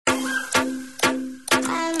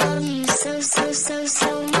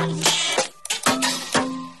so much.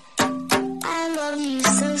 I love you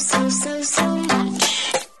so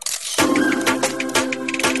much.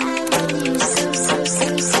 I love you so much.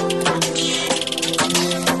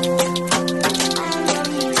 I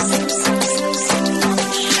love you so much.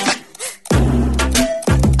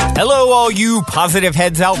 Hello, all you positive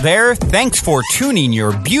heads out there. Thanks for tuning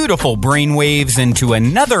your beautiful brainwaves into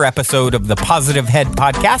another episode of the Positive Head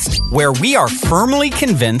Podcast, where we are firmly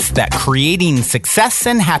convinced that creating success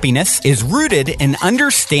and happiness is rooted in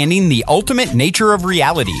understanding the ultimate nature of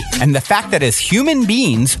reality and the fact that as human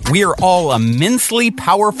beings, we are all immensely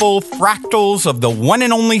powerful fractals of the one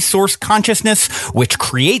and only source consciousness which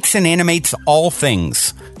creates and animates all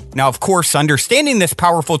things. Now, of course, understanding this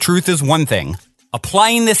powerful truth is one thing.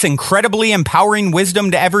 Applying this incredibly empowering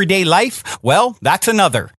wisdom to everyday life, well, that's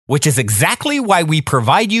another, which is exactly why we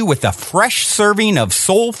provide you with a fresh serving of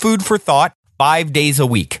soul food for thought 5 days a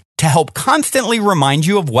week to help constantly remind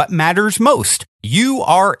you of what matters most. You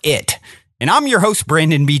are it. And I'm your host,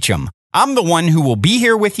 Brandon Beecham. I'm the one who will be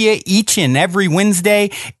here with you each and every Wednesday,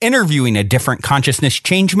 interviewing a different consciousness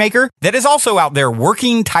changemaker that is also out there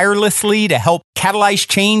working tirelessly to help catalyze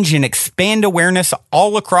change and expand awareness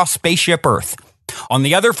all across spaceship Earth. On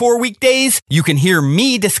the other 4 weekdays, you can hear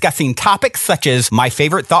me discussing topics such as my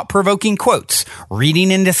favorite thought-provoking quotes,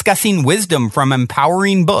 reading and discussing wisdom from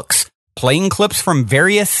empowering books, playing clips from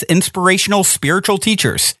various inspirational spiritual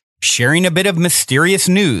teachers, sharing a bit of mysterious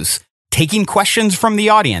news, taking questions from the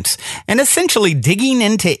audience, and essentially digging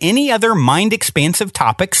into any other mind-expansive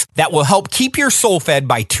topics that will help keep your soul fed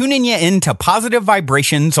by tuning you into positive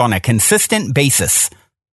vibrations on a consistent basis.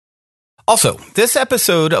 Also, this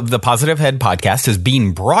episode of the Positive Head Podcast is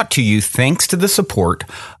being brought to you thanks to the support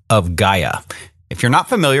of Gaia. If you're not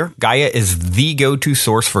familiar, Gaia is the go-to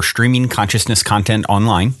source for streaming consciousness content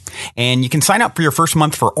online, and you can sign up for your first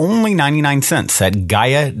month for only 99 cents at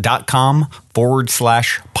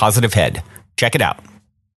gaia.com/positivehead. Check it out.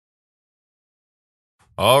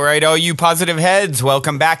 All right, all you positive heads,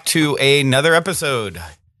 welcome back to another episode.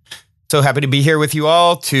 So happy to be here with you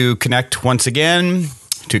all to connect once again,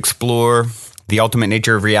 to explore the ultimate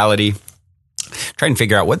nature of reality, try and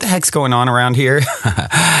figure out what the heck's going on around here.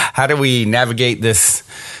 How do we navigate this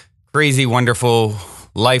crazy, wonderful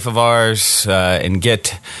life of ours and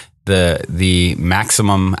get the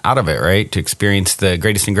maximum out of it, right? To experience the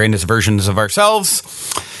greatest and grandest versions of ourselves.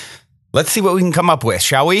 Let's see what we can come up with,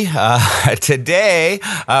 shall we? Today,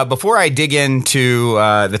 before I dig into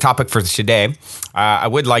the topic for today, I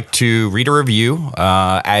would like to read a review.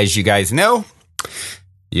 As you guys know,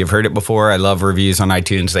 you've heard it before. I love reviews on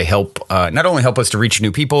iTunes. They help, not only help us to reach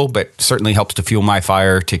new people, but certainly helps to fuel my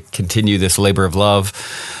fire to continue this labor of love.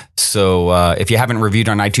 So if you haven't reviewed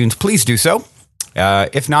on iTunes, please do so.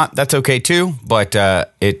 If not, that's okay too. But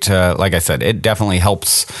like I said, it definitely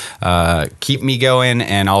helps keep me going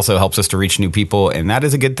and also helps us to reach new people. And that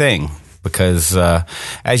is a good thing because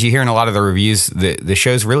as you hear in a lot of the reviews, the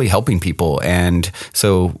show's really helping people. And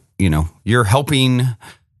so, you know, you're helping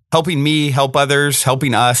me, help others,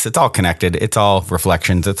 helping us. It's all connected. It's all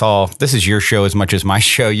reflections. This is your show as much as my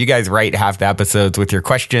show. You guys write half the episodes with your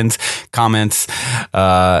questions, comments,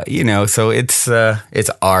 so it's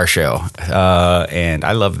our show. And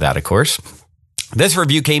I love that, of course. This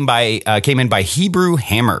review came in by Hebrew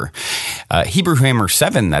Hammer. Hebrew Hammer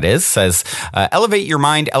 7, that is, says, elevate your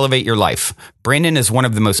mind, elevate your life. Brandon is one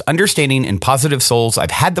of the most understanding and positive souls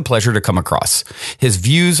I've had the pleasure to come across. His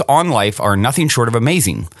views on life are nothing short of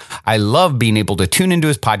amazing. I love being able to tune into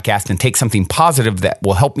his podcast and take something positive that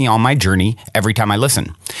will help me on my journey every time I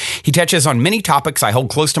listen. He touches on many topics I hold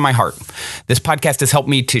close to my heart. This podcast has helped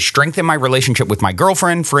me to strengthen my relationship with my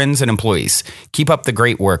girlfriend, friends, and employees. Keep up the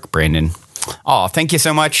great work, Brandon. Oh, thank you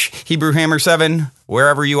so much, Hebrew Hammer 7,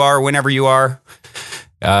 wherever you are, whenever you are.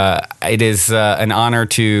 It is an honor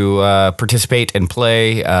to participate and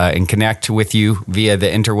play and connect with you via the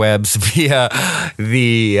interwebs,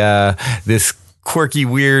 via this quirky,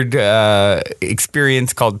 weird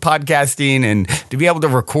experience called podcasting, and to be able to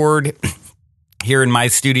record here in my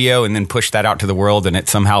studio and then push that out to the world and it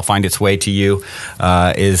somehow find its way to you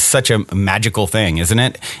is such a magical thing, isn't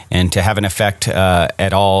it? And to have an effect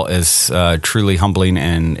at all is truly humbling,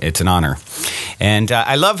 and it's an honor. And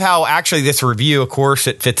I love how actually this review, of course,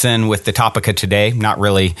 it fits in with the topic of today. Not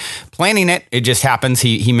really planning it. It just happens.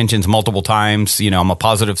 He mentions multiple times, I'm a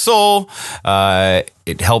positive soul.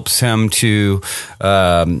 It helps him to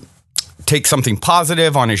take something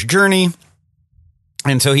positive on his journey.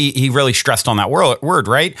 And so he really stressed on that word,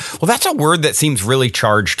 right? Well, that's a word that seems really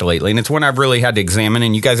charged lately, and it's one I've really had to examine,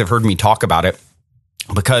 and you guys have heard me talk about it.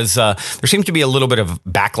 because there seems to be a little bit of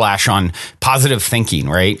backlash on positive thinking,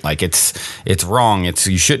 right? Like it's wrong.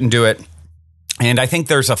 You shouldn't do it. And I think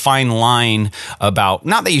there's a fine line about,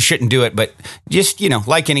 not that you shouldn't do it, but just,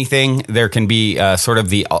 like anything, there can be sort of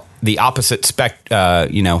the opposite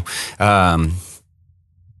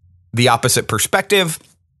the opposite perspective.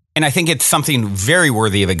 And I think it's something very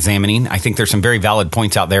worthy of examining. I think there's some very valid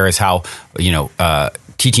points out there as how,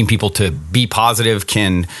 teaching people to be positive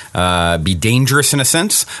can be dangerous in a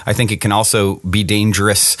sense. I think it can also be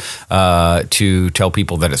dangerous to tell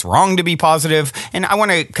people that it's wrong to be positive. And I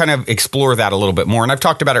want to kind of explore that a little bit more. And I've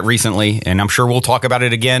talked about it recently, and I'm sure we'll talk about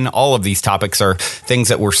it again. All of these topics are things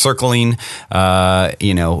that we're circling.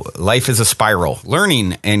 Life is a spiral.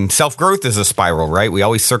 Learning and self-growth is a spiral, right? We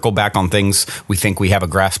always circle back on things we think we have a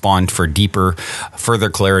grasp on for deeper,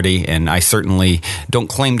 further clarity. And I certainly don't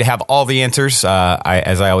claim to have all the answers.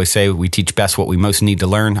 As I always say, we teach best what we most need to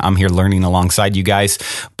learn. I'm here learning alongside you guys.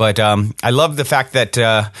 But I love the fact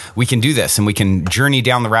that we can do this and we can journey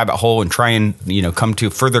down the rabbit hole and try and, come to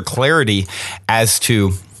further clarity as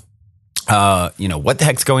to what the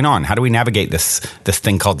heck's going on? How do we navigate this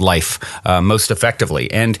thing called life most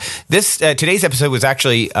effectively? And this today's episode was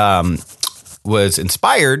actually was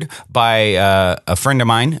inspired by a friend of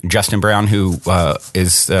mine, Justin Brown, who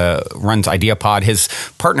runs IdeaPod. His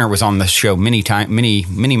partner was on the show many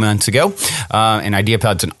months ago, and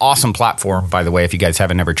IdeaPod's an awesome platform, by the way, if you guys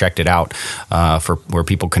haven't ever checked it out, for where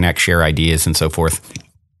people connect, share ideas, and so forth.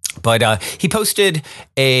 But he posted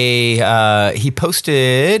a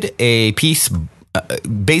piece,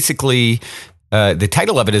 basically. The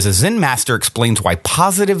title of it is "A Zen Master Explains Why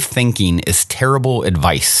Positive Thinking is Terrible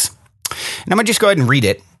Advice." And I'm going to just go ahead and read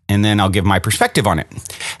it, and then I'll give my perspective on it.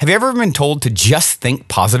 Have you ever been told to just think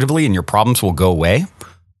positively and your problems will go away?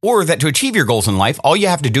 Or that to achieve your goals in life, all you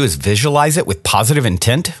have to do is visualize it with positive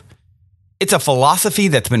intent? It's a philosophy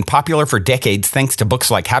that's been popular for decades thanks to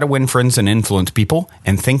books like How to Win Friends and Influence People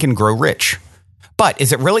and Think and Grow Rich. But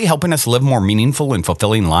is it really helping us live more meaningful and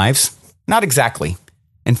fulfilling lives? Not exactly.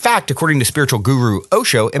 In fact, according to spiritual guru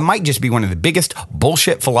Osho, it might just be one of the biggest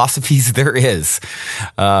bullshit philosophies there is.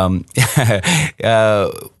 When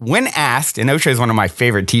asked, and Osho is one of my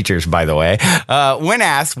favorite teachers, by the way, when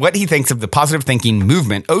asked what he thinks of the positive thinking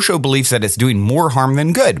movement, Osho believes that it's doing more harm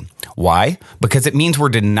than good. Why? Because it means we're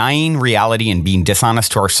denying reality and being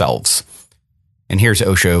dishonest to ourselves. And here's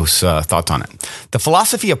Osho's thoughts on it. The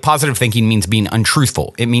philosophy of positive thinking means being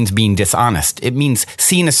untruthful. It means being dishonest. It means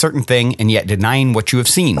seeing a certain thing and yet denying what you have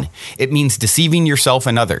seen. It means deceiving yourself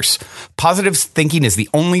and others. Positive thinking is the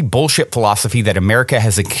only bullshit philosophy that America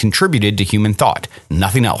has contributed to human thought.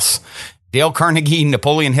 Nothing else. Dale Carnegie,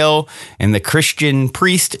 Napoleon Hill, and the Christian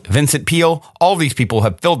priest Vincent Peale, all these people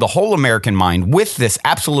have filled the whole American mind with this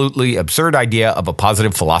absolutely absurd idea of a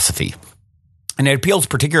positive philosophy. And it appeals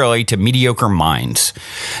particularly to mediocre minds.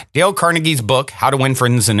 Dale Carnegie's book, How to Win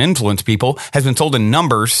Friends and Influence People, has been sold in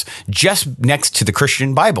numbers just next to the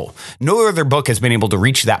Christian Bible. No other book has been able to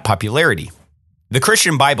reach that popularity. The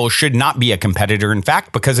Christian Bible should not be a competitor, in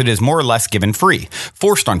fact, because it is more or less given free,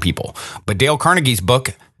 forced on people. But Dale Carnegie's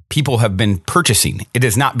book, people have been purchasing. It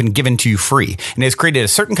has not been given to you free, and has created a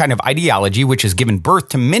certain kind of ideology which has given birth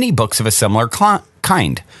to many books of a similar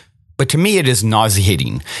kind. But to me, it is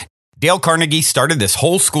nauseating. Dale Carnegie started this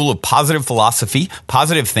whole school of positive philosophy,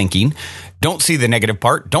 positive thinking. Don't see the negative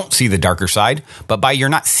part. Don't see the darker side. But by you're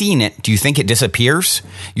not seeing it, do you think it disappears?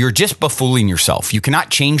 You're just befooling yourself. You cannot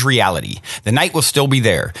change reality. The night will still be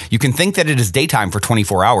there. You can think that it is daytime for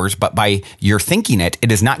 24 hours, but by your thinking it,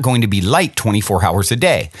 it is not going to be light 24 hours a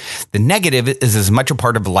day. The negative is as much a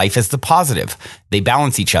part of life as the positive. They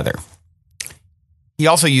balance each other. He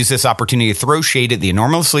also used this opportunity to throw shade at the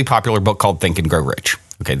enormously popular book called Think and Grow Rich.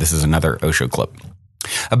 Okay, this is another Osho clip.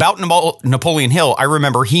 About Napoleon Hill, I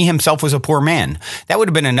remember he himself was a poor man. That would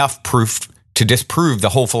have been enough proof to disprove the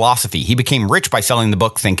whole philosophy. He became rich by selling the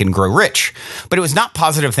book Think and Grow Rich. But it was not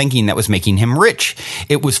positive thinking that was making him rich.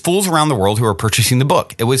 It was fools around the world who were purchasing the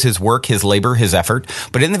book. It was his work, his labor, his effort.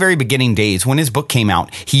 But in the very beginning days, when his book came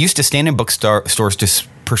out, he used to stand in bookstores to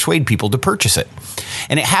persuade people to purchase it.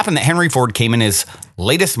 And it happened that Henry Ford came in his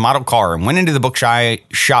latest model car and went into the book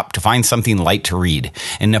shop to find something light to read.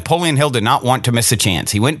 And Napoleon Hill did not want to miss a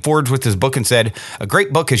chance. He went forward with his book and said, "A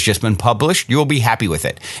great book has just been published. You will be happy with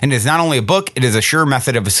it. And it is not only a book, it is a sure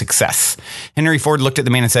method of success." Henry Ford looked at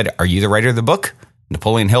the man and said, "Are you the writer of the book?"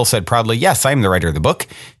 Napoleon Hill said proudly, "Yes, I am the writer of the book."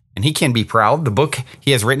 And he can be proud. The book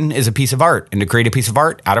he has written is a piece of art. And to create a piece of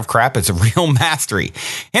art out of crap is a real mastery.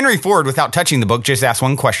 Henry Ford, without touching the book, just asked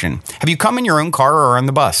one question. "Have you come in your own car or on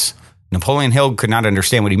the bus?" Napoleon Hill could not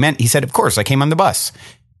understand what he meant. He said, "Of course, I came on the bus."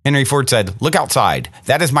 Henry Ford said, "Look outside.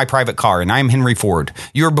 That is my private car, and I am Henry Ford.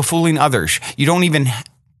 You are befooling others. You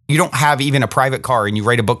don't have even a private car, and you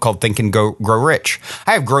write a book called Think and Grow Rich.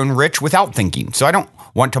 I have grown rich without thinking, so I don't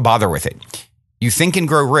want to bother with it. You think and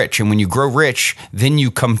grow rich, and when you grow rich, then you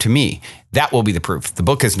come to me. That will be the proof. The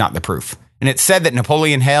book is not the proof." And it's said that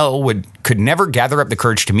Napoleon Hill could never gather up the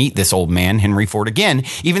courage to meet this old man, Henry Ford, again,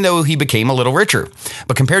 even though he became a little richer.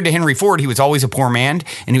 But compared to Henry Ford, he was always a poor man,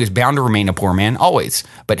 and he was bound to remain a poor man, always.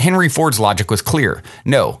 But Henry Ford's logic was clear.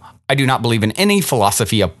 No, I do not believe in any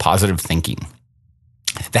philosophy of positive thinking.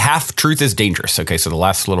 The half-truth is dangerous. Okay, so the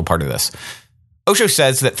last little part of this. Osho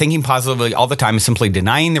says that thinking positively all the time is simply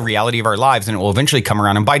denying the reality of our lives, and it will eventually come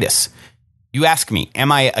around and bite us. You ask me,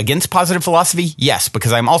 am I against positive philosophy? Yes,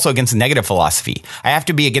 because I'm also against negative philosophy. I have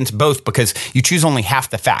to be against both because you choose only half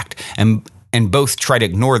the fact, and both try to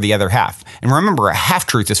ignore the other half. And remember, a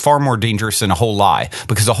half-truth is far more dangerous than a whole lie,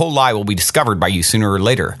 because a whole lie will be discovered by you sooner or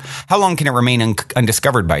later. How long can it remain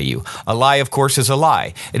undiscovered by you? A lie, of course, is a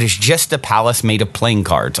lie. It is just a palace made of playing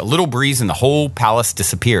cards. A little breeze and the whole palace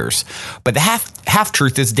disappears. But the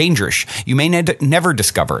half-truth is dangerous. You may never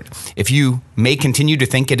discover it, if you may continue to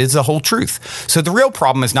think it is the whole truth. So the real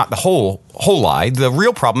problem is not the whole lie. The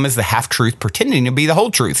real problem is the half-truth pretending to be the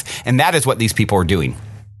whole truth. And that is what these people are doing.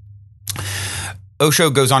 Osho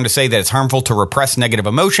goes on to say that it's harmful to repress negative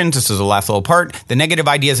emotions. This is the last little part. The negative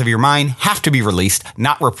ideas of your mind have to be released,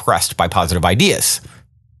 not repressed by positive ideas.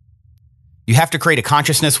 You have to create a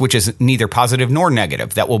consciousness which is neither positive nor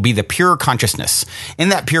negative. That will be the pure consciousness. In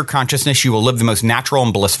that pure consciousness, you will live the most natural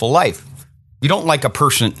and blissful life. You don't like a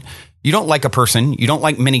person. You don't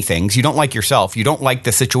like many things. You don't like yourself. You don't like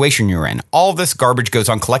the situation you're in. All this garbage goes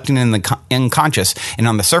on collecting in the unconscious, and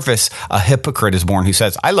on the surface, a hypocrite is born who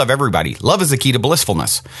says, I love everybody. Love is the key to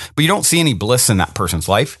blissfulness. But you don't see any bliss in that person's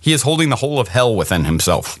life. He is holding the whole of hell within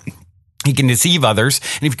himself. He can deceive others,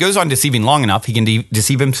 and if he goes on deceiving long enough, he can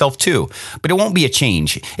deceive himself too. But it won't be a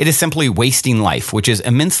change. It is simply wasting life, which is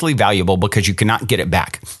immensely valuable because you cannot get it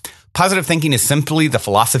back. Positive thinking is simply the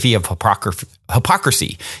philosophy of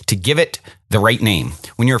hypocrisy, to give it the right name.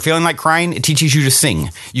 When you're feeling like crying, it teaches you to sing.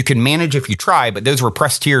 You can manage if you try, but those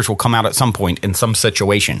repressed tears will come out at some point in some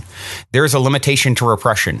situation. There is a limitation to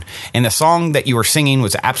repression, and the song that you were singing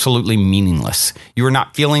was absolutely meaningless. You were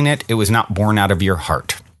not feeling it. It was not born out of your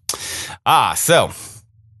heart. So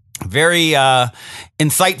very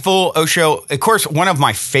insightful Osho. Of course, one of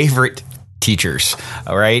my favorite teachers.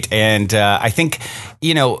 All right. And I think,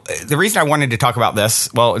 the reason I wanted to talk about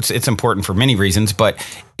this, well, it's important for many reasons, but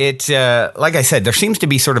like I said, there seems to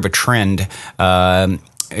be sort of a trend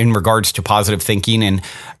in regards to positive thinking. And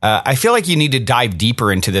I feel like you need to dive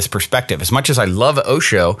deeper into this perspective. As much as I love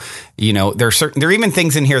Osho, there are even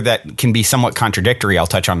things in here that can be somewhat contradictory. I'll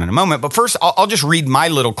touch on in a moment. But first, I'll just read my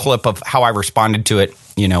little clip of how I responded to it,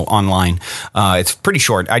 online. It's pretty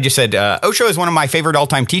short. I just said, Osho is one of my favorite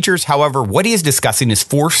all-time teachers. However, what he is discussing is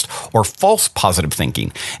forced or false positive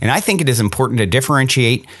thinking. And I think it is important to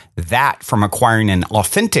differentiate that from acquiring an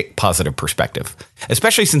authentic positive perspective,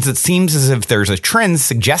 especially since it seems as if there's a trend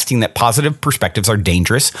suggesting that positive perspectives are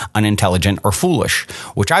dangerous, unintelligent, or foolish,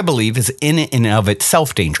 which I believe is in and of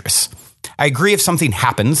itself dangerous. I agree if something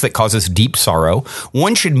happens that causes deep sorrow,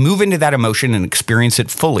 one should move into that emotion and experience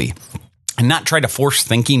it fully, and not try to force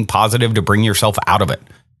thinking positive to bring yourself out of it.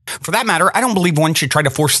 For that matter, I don't believe one should try to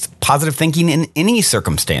force positive thinking in any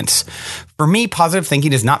circumstance. For me, positive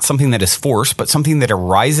thinking is not something that is forced, but something that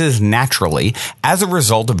arises naturally as a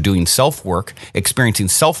result of doing self-work, experiencing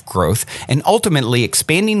self-growth, and ultimately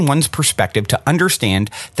expanding one's perspective to understand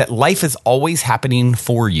that life is always happening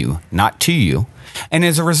for you, not to you. And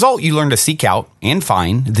as a result, you learn to seek out and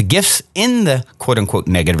find the gifts in the quote-unquote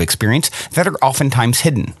negative experience that are oftentimes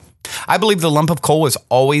hidden. I believe the lump of coal is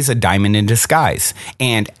always a diamond in disguise.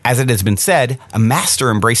 And as it has been said, a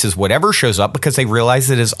master embraces whatever shows up because they realize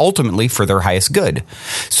it is ultimately for their highest good.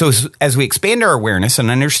 So as we expand our awareness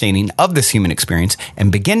and understanding of this human experience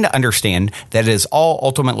and begin to understand that it is all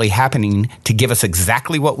ultimately happening to give us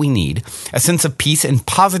exactly what we need, a sense of peace and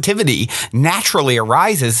positivity naturally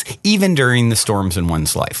arises even during the storms in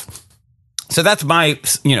one's life. So that's my,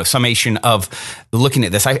 summation of looking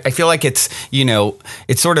at this. I feel like it's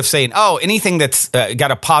sort of saying, anything that's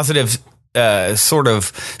got a positive sort of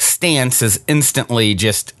stance is instantly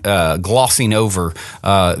just glossing over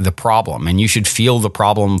the problem, and you should feel the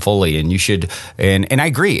problem fully, and you should, and I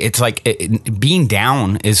agree. It's like being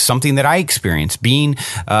down is something that I experience. Being,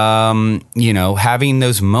 having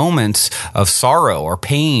those moments of sorrow or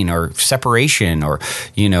pain or separation or,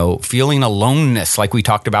 feeling aloneness, like we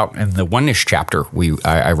talked about in the oneness chapter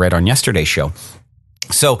I read on yesterday's show.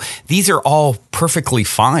 So these are all perfectly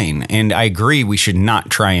fine. And I agree, we should not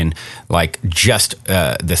try and like just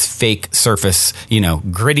this fake surface,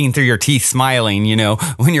 gritting through your teeth, smiling,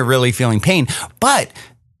 when you're really feeling pain. But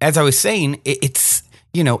as I was saying, it's,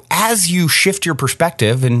 as you shift your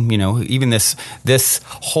perspective and, even this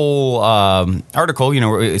whole article,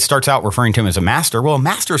 it starts out referring to him as a master. Well, a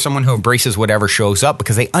master is someone who embraces whatever shows up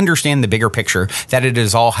because they understand the bigger picture, that it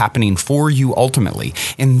is all happening for you ultimately.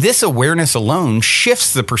 And this awareness alone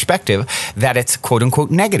shifts the perspective that it's quote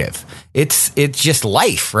unquote negative. It's just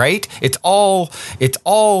life, right? It's all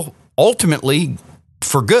ultimately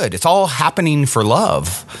for good. It's all happening for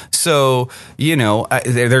love. So,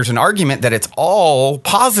 there's an argument that it's all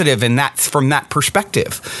positive, and that's from that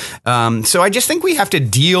perspective. So I just think we have to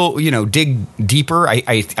dig deeper.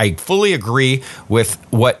 I fully agree with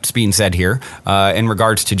what's being said here in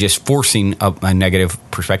regards to just forcing a negative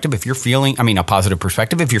perspective. If you're feeling, a positive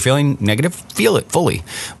perspective, if you're feeling negative, feel it fully.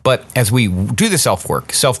 But as we do the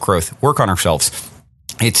self-work, self-growth, work on ourselves,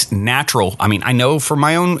 it's natural. I know from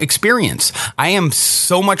my own experience, I am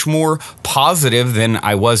so much more positive than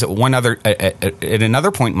I was at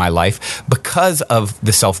another point in my life because of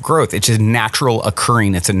the self-growth. It's just natural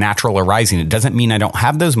occurring. It's a natural arising. It doesn't mean I don't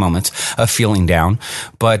have those moments of feeling down,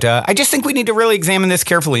 but I just think we need to really examine this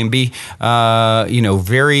carefully and be,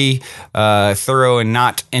 very thorough and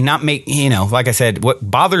not make, like I said,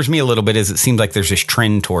 what bothers me a little bit is it seems like there's this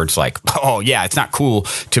trend towards like, oh yeah, it's not cool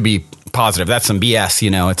to be positive. That's some BS,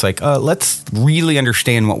 It's like, let's really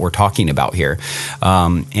understand what we're talking about here. So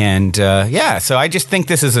I just think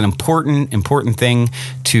this is an important thing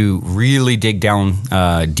to really dig down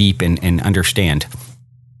deep and understand.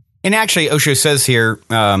 And actually, Osho says here,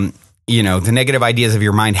 the negative ideas of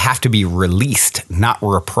your mind have to be released, not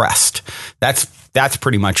repressed. That's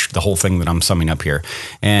pretty much the whole thing that I'm summing up here.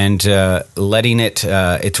 And letting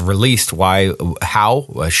it's released. How?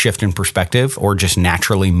 A shift in perspective, or just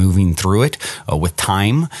naturally moving through it with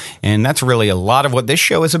time. And that's really a lot of what this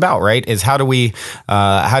show is about, right? Is how do we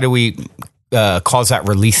cause that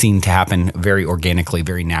releasing to happen very organically,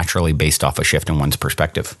 very naturally, based off a shift in one's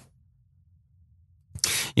perspective.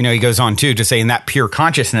 He goes on too to say, in that pure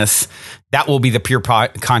consciousness, that will be the pure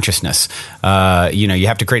consciousness. You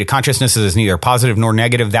have to create a consciousness that is neither positive nor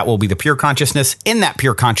negative. That will be the pure consciousness. In that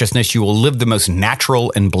pure consciousness, you will live the most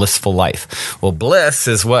natural and blissful life. Well, bliss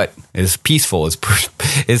is what is peaceful,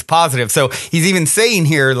 is positive. So he's even saying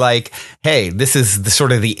here, like, hey, this is the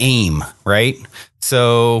sort of the aim, right?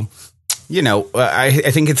 So,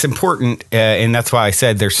 I think it's important, and that's why I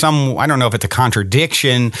said there's some, I don't know if it's a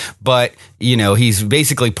contradiction, but, he's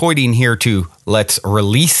basically pointing here to let's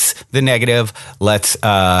release the negative, let's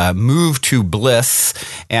move to bliss,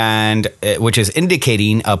 and which is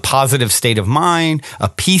indicating a positive state of mind, a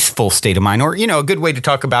peaceful state of mind, or, a good way to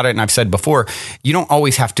talk about it, and I've said before, you don't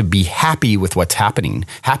always have to be happy with what's happening.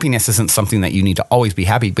 Happiness isn't something that you need to always be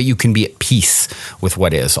happy, but you can be at peace with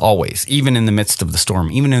what is, always, even in the midst of the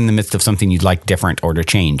storm, even in the midst of something you'd like different or to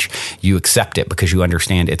change. You accept it because you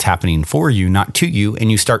understand it's happening for you, not to you,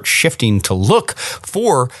 and you start shifting to look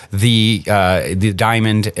for the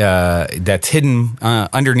diamond that's hidden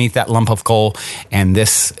underneath that lump of coal, and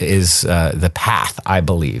this is the path, I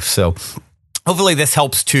believe. So hopefully this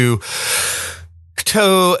helps to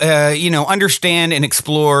understand and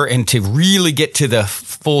explore and to really get to the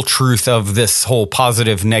full truth of this whole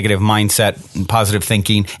positive, negative mindset and positive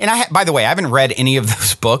thinking. And by the way, I haven't read any of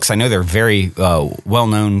those books. I know they're very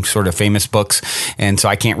well-known, sort of famous books. And so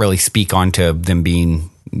I can't really speak on to them being,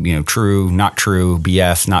 true, not true,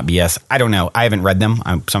 BS, not BS. I don't know. I haven't read them.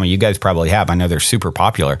 Some of you guys probably have. I know they're super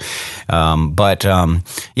popular.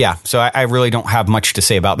 So I really don't have much to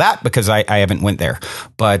say about that because I haven't went there.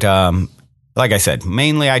 But, like I said,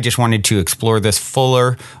 mainly I just wanted to explore this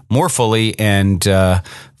more fully, and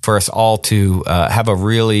for us all to have a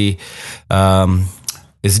really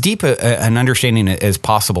as deep an understanding as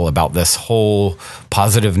possible about this whole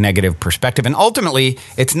positive, negative perspective. And ultimately,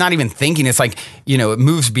 it's not even thinking. It's like, it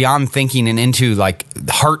moves beyond thinking and into like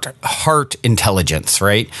heart intelligence,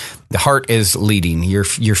 right? The heart is leading. You're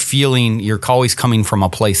feeling, you're always coming from a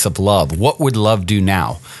place of love. What would love do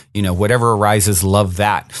now? Whatever arises, love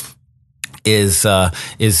that. Is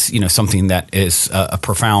something that is a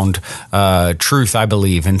profound truth, I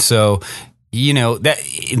believe. And so,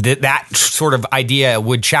 that sort of idea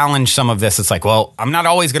would challenge some of this. It's like, well, I'm not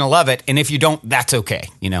always going to love it. And if you don't, that's okay,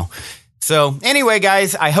 So anyway,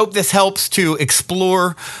 guys, I hope this helps to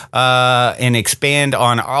explore and expand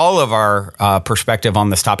on all of our perspective on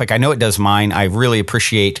this topic. I know it does mine. I really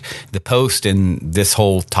appreciate the post and this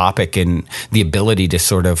whole topic and the ability to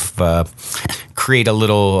sort of create a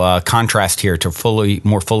little contrast here to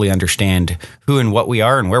more fully understand who and what we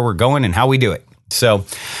are and where we're going and how we do it. So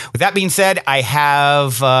with that being said, I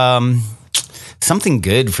have something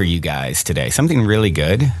good for you guys today. Something really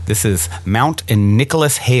good. This is Mount and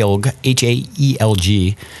Nicholas Haelg,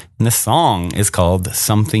 Haelg. And the song is called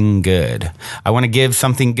Something Good. I want to give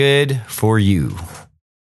something good for you.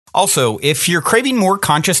 Also, if you're craving more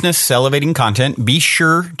consciousness elevating content, be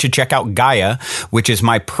sure to check out Gaia, which is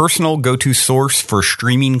my personal go-to source for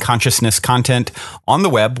streaming consciousness content on the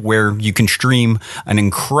web, where you can stream an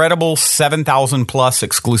incredible 7,000 plus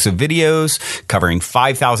exclusive videos covering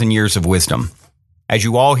 5,000 years of wisdom. As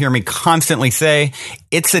you all hear me constantly say,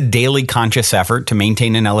 it's a daily conscious effort to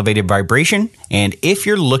maintain an elevated vibration. And if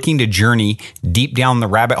you're looking to journey deep down the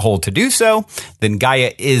rabbit hole to do so, then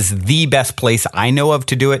Gaia is the best place I know of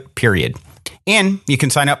to do it, period. And you can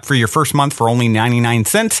sign up for your first month for only 99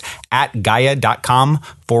 cents at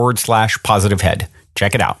gaia.com/positivehead.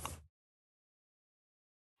 Check it out.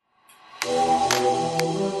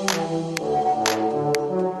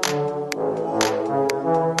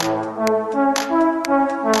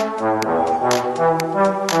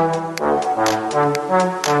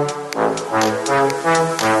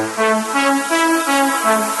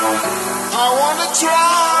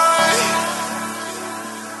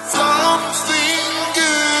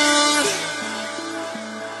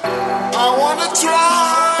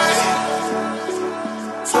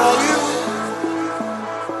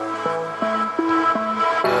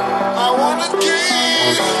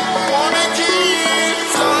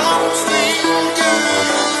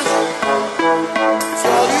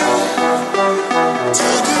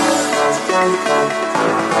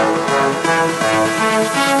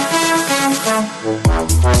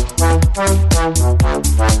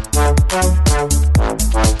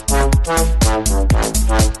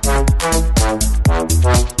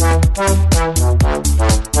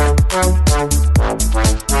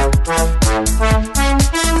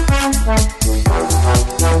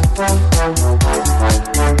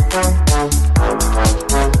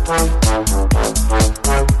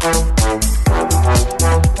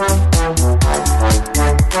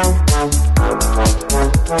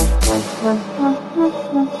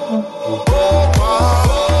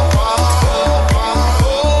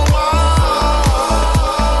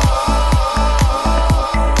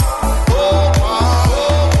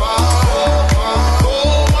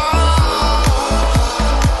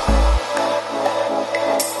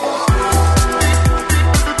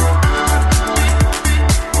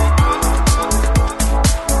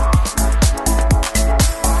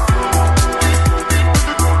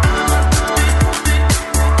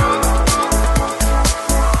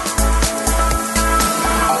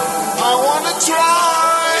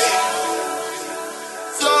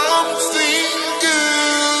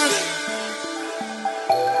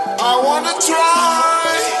 I wanna try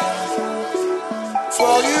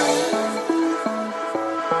for you.